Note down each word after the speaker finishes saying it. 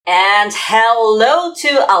And hello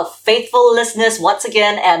to our faithful listeners once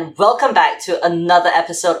again, and welcome back to another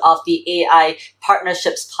episode of the AI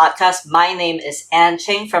Partnerships Podcast. My name is Ann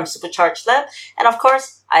Cheng from Supercharged Lab, and of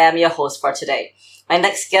course, I am your host for today. My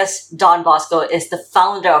next guest, Don Bosco, is the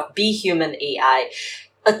founder of BHuman.ai,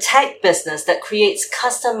 a tech business that creates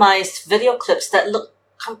customized video clips that look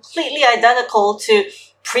completely identical to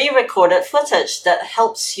pre-recorded footage that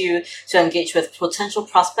helps you to engage with potential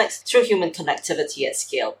prospects through human connectivity at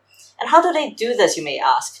scale. And how do they do this, you may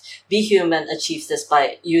ask? BHuman achieves this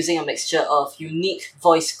by using a mixture of unique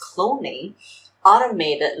voice cloning,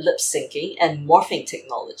 automated lip syncing, and morphing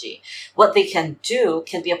technology. What they can do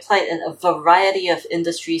can be applied in a variety of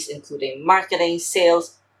industries, including marketing,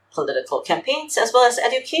 sales, political campaigns, as well as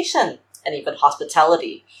education, and even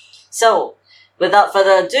hospitality. So, without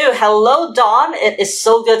further ado, hello, Don. It is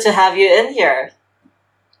so good to have you in here.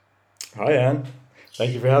 Hi, Anne.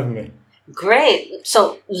 Thank you for having me. Great.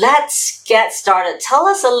 So let's get started. Tell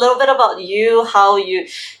us a little bit about you, how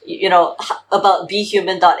about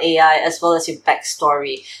BHuman.ai, as well as your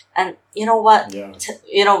backstory. And you know what? Yeah.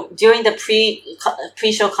 During the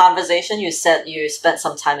pre-show conversation, you said you spent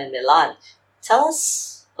some time in Milan. Tell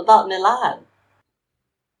us about Milan.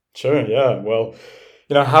 Sure, yeah. Well,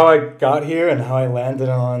 how I got here and how I landed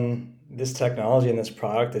on this technology and this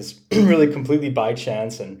product is really completely by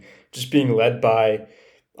chance and just being led by,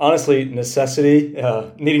 honestly, necessity,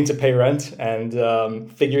 needing to pay rent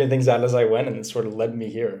and figuring things out as I went, and it sort of led me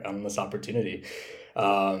here on this opportunity.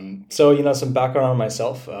 So, some background on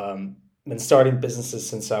myself. Been starting businesses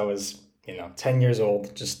since I was, 10 years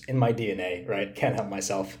old, just in my DNA, right? Can't help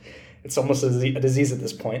myself. It's almost a disease at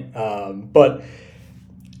this point. But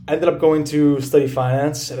I ended up going to study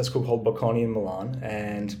finance at a school called Bocconi in Milan,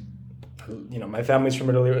 and my family's from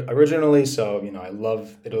Italy originally, so I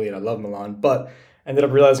love Italy and I love Milan, but ended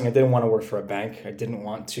up realizing I didn't want to work for a bank. I didn't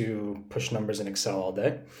want to push numbers in Excel all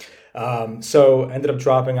day. So ended up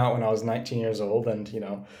dropping out when I was 19 years old, and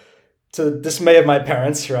to the dismay of my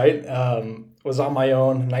parents, right, was on my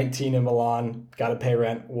own, 19 in Milan, got to pay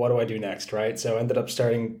rent. What do I do next, right? So ended up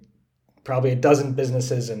starting probably a dozen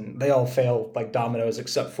businesses, and they all failed like dominoes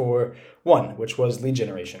except for one, which was lead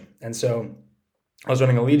generation. And so I was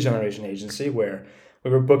running a lead generation agency where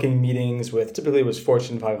we were booking meetings with, typically it was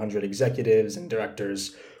Fortune 500 executives and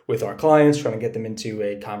directors with our clients, trying to get them into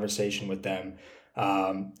a conversation with them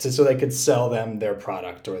so they could sell them their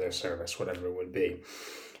product or their service, whatever it would be.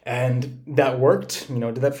 And that worked,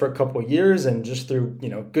 did that for a couple of years, and just through,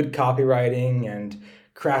 good copywriting and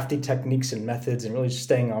crafty techniques and methods and really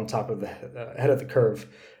staying on top of the ahead of the curve,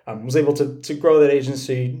 was able to grow that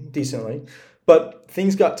agency decently. But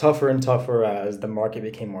things got tougher and tougher as the market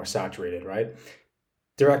became more saturated, right?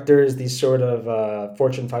 Directors, these sort of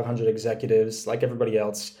Fortune 500 executives, like everybody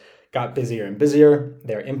else, got busier and busier.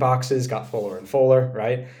 Their inboxes got fuller and fuller,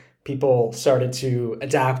 right? People started to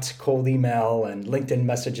adapt cold email and LinkedIn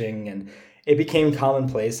messaging, and it became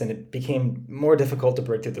commonplace, and it became more difficult to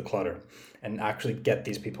break through the clutter and actually get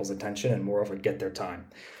these people's attention and moreover get their time.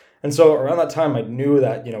 And so around that time, I knew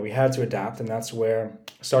that, we had to adapt, and that's where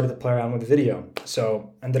I started to play around with video.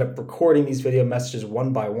 So I ended up recording these video messages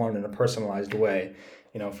one by one in a personalized way.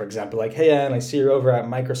 For example, like, hey, Ann, I see you're over at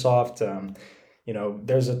Microsoft.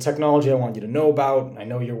 There's a technology I want you to know about. I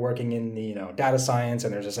know you're working in the, data science,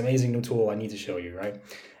 and there's this amazing new tool I need to show you, right?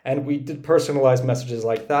 And we did personalized messages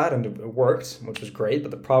like that, and it worked, which was great, but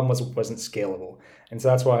the problem was it wasn't scalable. And so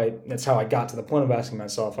that's how I got to the point of asking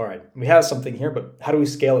myself, all right, we have something here, but how do we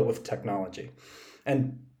scale it with technology?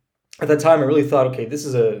 And at that time, I really thought, okay, this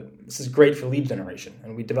is great for lead generation.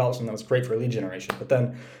 And we developed something that was great for lead generation. But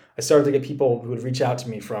then I started to get people who would reach out to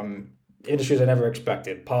me from industries I never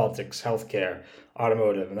expected: politics, healthcare,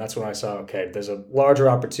 automotive. And that's when I saw, okay, there's a larger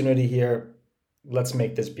opportunity here. Let's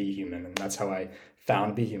make this BHuman. And that's how I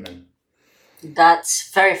found BHuman.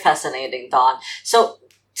 That's very fascinating, Don. So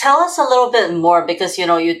tell us a little bit more, because,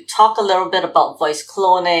 you talk a little bit about voice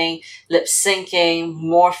cloning, lip syncing,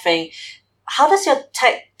 morphing. How does your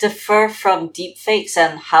tech differ from deepfakes,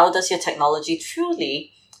 and how does your technology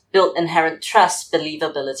truly build inherent trust,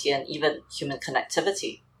 believability, and even human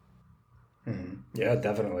connectivity? Mm-hmm. Yeah,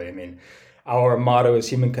 definitely. I mean, our motto is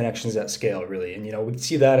human connections at scale, really. And, we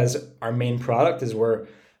see that as our main product, is we're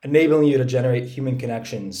enabling you to generate human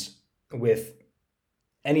connections with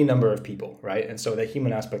any number of people, right? And so the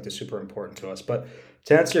human aspect is super important to us. But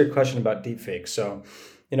to answer your question about deepfakes, so,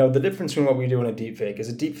 the difference between what we do in a deepfake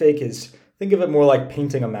is, think of it more like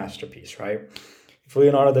painting a masterpiece, right? If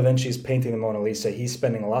Leonardo da Vinci is painting the Mona Lisa, he's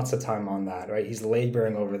spending lots of time on that, right? He's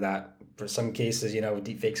laboring over that. For some cases,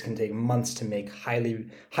 deepfakes can take months to make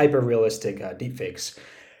hyper realistic deepfakes.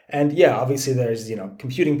 And yeah, obviously there's,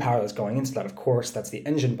 computing power that's going into that. Of course, that's the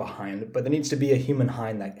engine behind it, but there needs to be a human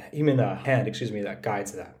hand that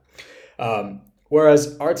guides that.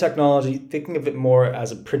 Whereas our technology, thinking of it more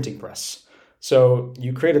as a printing press. So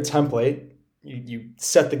you create a template, you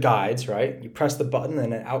set the guides, right? You press the button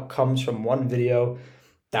and it out comes from one video,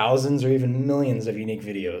 thousands or even millions of unique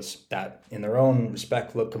videos that in their own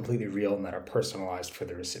respect look completely real and that are personalized for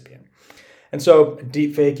the recipient. And so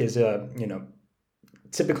deepfake is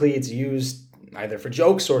typically it's used either for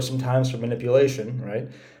jokes or sometimes for manipulation, right?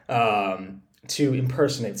 To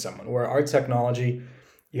impersonate someone, where our technology,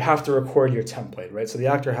 you have to record your template, right? So the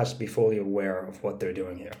actor has to be fully aware of what they're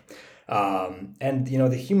doing here. And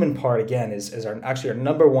the human part, again, is our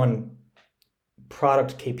number one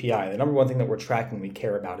product KPI. The number one thing that we're tracking, we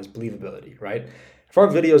care about, is believability, right? If our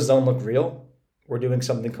videos don't look real, we're doing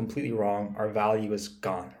something completely wrong. Our value is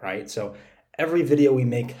gone, right? So every video we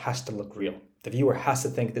make has to look real. The viewer has to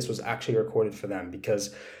think this was actually recorded for them,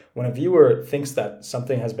 because when a viewer thinks that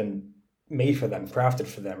something has been made for them, crafted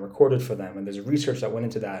for them, recorded for them, and there's research that went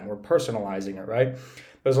into that, and we're personalizing it, right?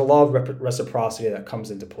 There's a lot of reciprocity that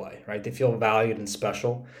comes into play, right? They feel valued and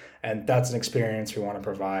special, and that's an experience we want to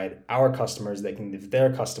provide our customers. They can give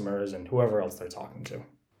their customers and whoever else they're talking to.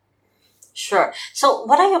 Sure. So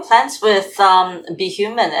what are your plans with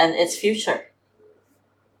BHuman and its future?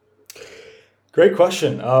 Great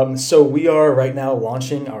question. So we are right now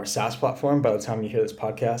launching our SaaS platform. By the time you hear this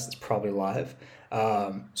podcast, it's probably live.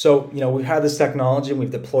 We've had this technology and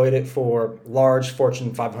we've deployed it for large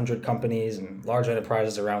Fortune 500 companies and large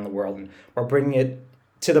enterprises around the world. And we're bringing it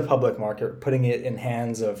to the public market, putting it in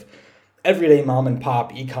hands of everyday mom and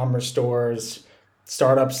pop e-commerce stores,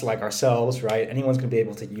 startups like ourselves, right? Anyone's going to be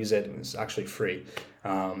able to use it. It's actually free.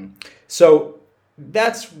 So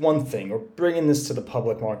that's one thing. We're bringing this to the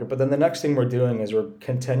public market. But then the next thing we're doing is we're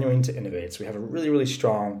continuing to innovate. So we have a really, really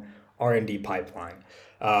strong R&D pipeline.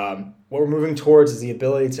 What we're moving towards is the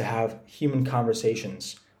ability to have human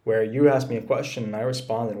conversations where you ask me a question and I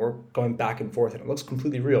respond and we're going back and forth and it looks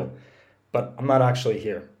completely real, but I'm not actually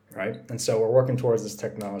here, right? And so we're working towards this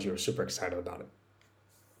technology. We're super excited about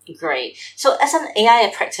it. Great. So as an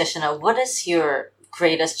AI practitioner, what is your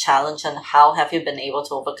greatest challenge and how have you been able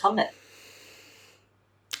to overcome it?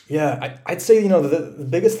 Yeah, I'd say, the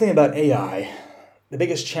biggest thing about AI, the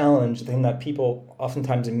biggest challenge, the thing that people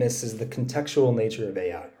oftentimes miss, is the contextual nature of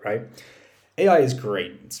AI, right? AI is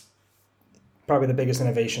great. It's probably the biggest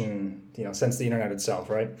innovation, since the internet itself,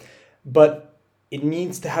 right? But it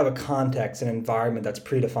needs to have a context, an environment that's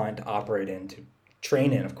predefined to operate in, to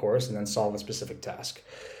train in, of course, and then solve a specific task.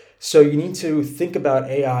 So you need to think about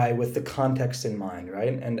AI with the context in mind,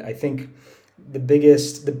 right? And I think the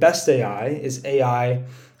best AI is AI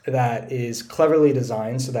that is cleverly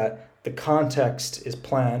designed so that the context is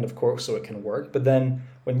planned, of course, so it can work. But then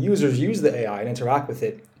when users use the AI and interact with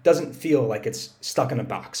it, it doesn't feel like it's stuck in a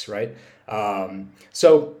box, right?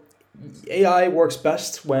 So AI works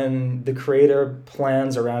best when the creator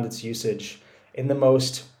plans around its usage in the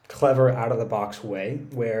most clever, out-of-the-box way,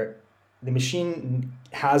 where the machine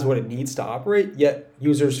has what it needs to operate, yet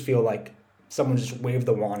users feel like someone just waved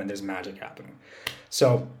the wand and there's magic happening.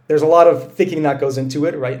 So there's a lot of thinking that goes into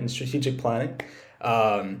it, right, in strategic planning.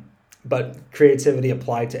 But creativity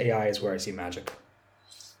applied to AI is where I see magic.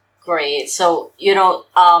 Great. So,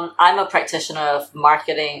 I'm a practitioner of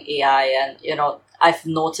marketing AI and, I've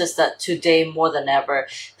noticed that today more than ever,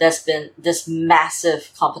 there's been this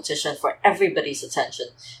massive competition for everybody's attention,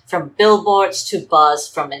 from billboards to buzz,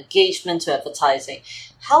 from engagement to advertising.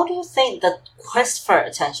 How do you think the quest for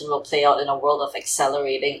attention will play out in a world of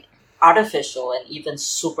accelerating artificial and even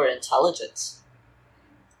super intelligence?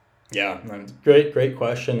 Yeah, great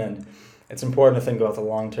question. And it's important to think about the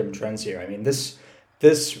long-term trends here. I mean, this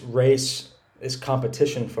race, this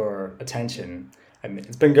competition for attention,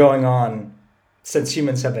 it's been going on since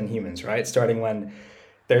humans have been humans, right? Starting when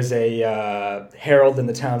there's a herald in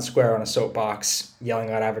the town square on a soapbox yelling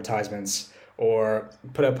out advertisements, or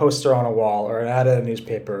put a poster on a wall, or an ad in a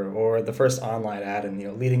newspaper, or the first online ad,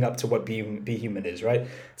 and leading up to what BHuman is, right?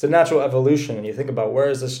 It's a natural evolution, and you think about where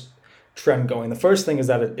is this trend going. The first thing is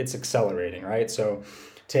that it's accelerating, right? So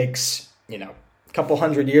it takes a couple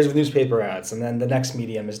hundred years of newspaper ads, and then the next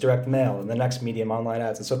medium is direct mail, and the next medium online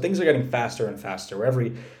ads, and so things are getting faster and faster. Where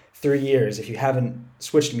every 3 years, if you haven't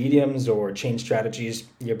switched mediums or changed strategies,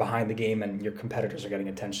 you're behind the game, and your competitors are getting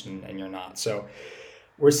attention, and you're not. So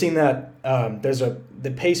we're seeing that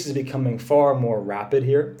the pace is becoming far more rapid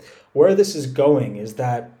here. Where this is going is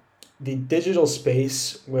that the digital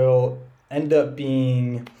space will end up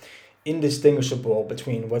being indistinguishable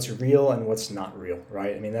between what's real and what's not real,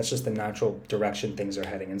 right? I mean, that's just the natural direction things are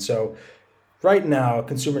heading. And so right now, a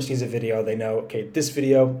consumer sees a video, they know, okay, this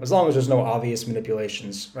video, as long as there's no obvious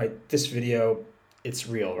manipulations, right? This video, it's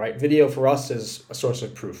real, right? Video for us is a source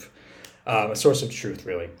of proof, a source of truth,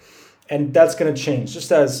 really. And that's going to change,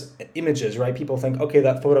 just as images, right? People think, okay,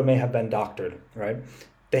 that photo may have been doctored, right?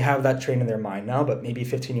 They have that trained in their mind now, but maybe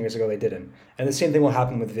 15 years ago they didn't. And the same thing will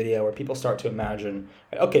happen with video, where people start to imagine,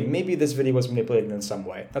 okay, maybe this video was manipulated in some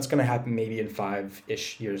way. That's going to happen maybe in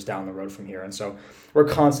 5-ish years down the road from here. And so we're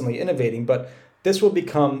constantly innovating, but this will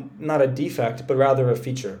become not a defect, but rather a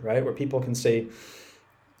feature, right? Where people can say,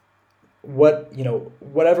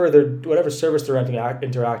 whatever service they're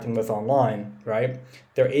interacting with online, right?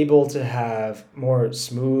 They're able to have more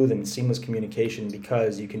smooth and seamless communication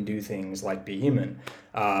because you can do things like BHuman,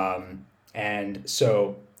 and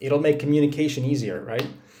so it'll make communication easier, right?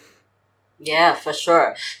 Yeah, for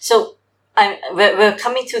sure. So we're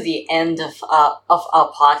coming to the end of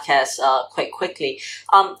our podcast quite quickly.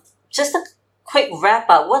 Just a quick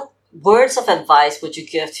wrap up. What words of advice would you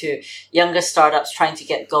give to younger startups trying to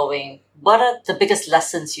get going? What are the biggest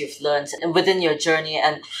lessons you've learned within your journey,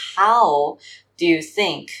 and how do you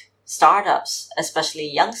think startups, especially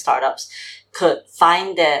young startups, could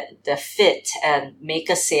find their fit and make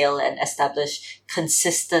a sale and establish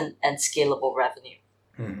consistent and scalable revenue?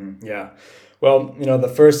 Mm-hmm. Yeah. Well, the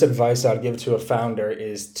first advice I'd give to a founder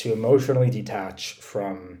is to emotionally detach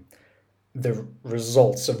from the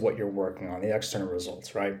results of what you're working on, the external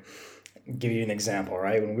results, right? Give you an example,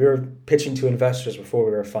 right? When we were pitching to investors before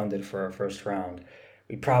we were funded for our first round,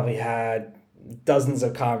 we probably had dozens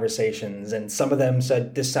of conversations, and some of them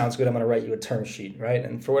said, this sounds good, I'm going to write you a term sheet, right?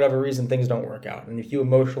 And for whatever reason, things don't work out. And if you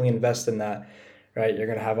emotionally invest in that, right, you're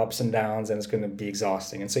going to have ups and downs, and it's going to be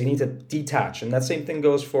exhausting. And so you need to detach. And that same thing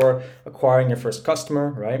goes for acquiring your first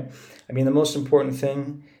customer, right? I mean, the most important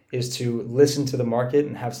thing is to listen to the market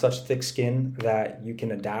and have such thick skin that you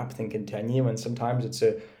can adapt and continue. And sometimes it's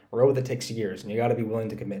a road that takes years, and you got to be willing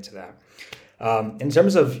to commit to that. In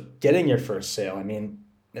terms of getting your first sale, I mean,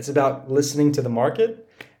 it's about listening to the market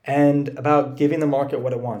and about giving the market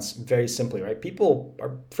what it wants, very simply, right? People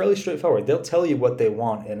are fairly straightforward. They'll tell you what they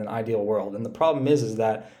want in an ideal world. And the problem is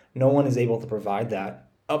that no one is able to provide that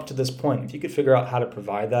up to this point. If you could figure out how to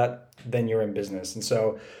provide that, then you're in business. And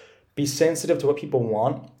so be sensitive to what people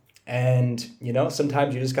want. And,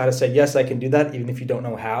 sometimes you just got to say, yes, I can do that, even if you don't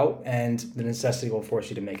know how. And the necessity will force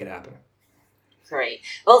you to make it happen. Great.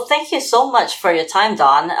 Well, thank you so much for your time,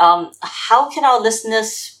 Don. How can our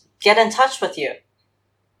listeners get in touch with you?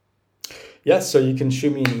 Yes, so you can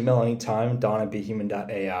shoot me an email anytime,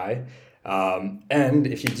 don@BHuman.ai. And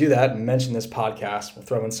if you do that and mention this podcast, we'll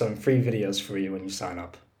throw in some free videos for you when you sign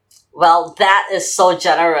up. Well, that is so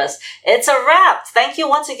generous. It's a wrap. Thank you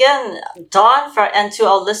once again, Don, and to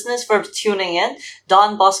our listeners for tuning in.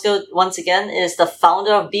 Don Bosco, once again, is the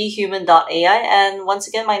founder of BHuman.ai. And once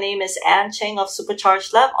again, my name is Ann Cheng of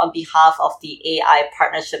Supercharged Lab on behalf of the AI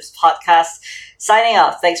Partnerships Podcast. Signing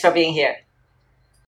off. Thanks for being here.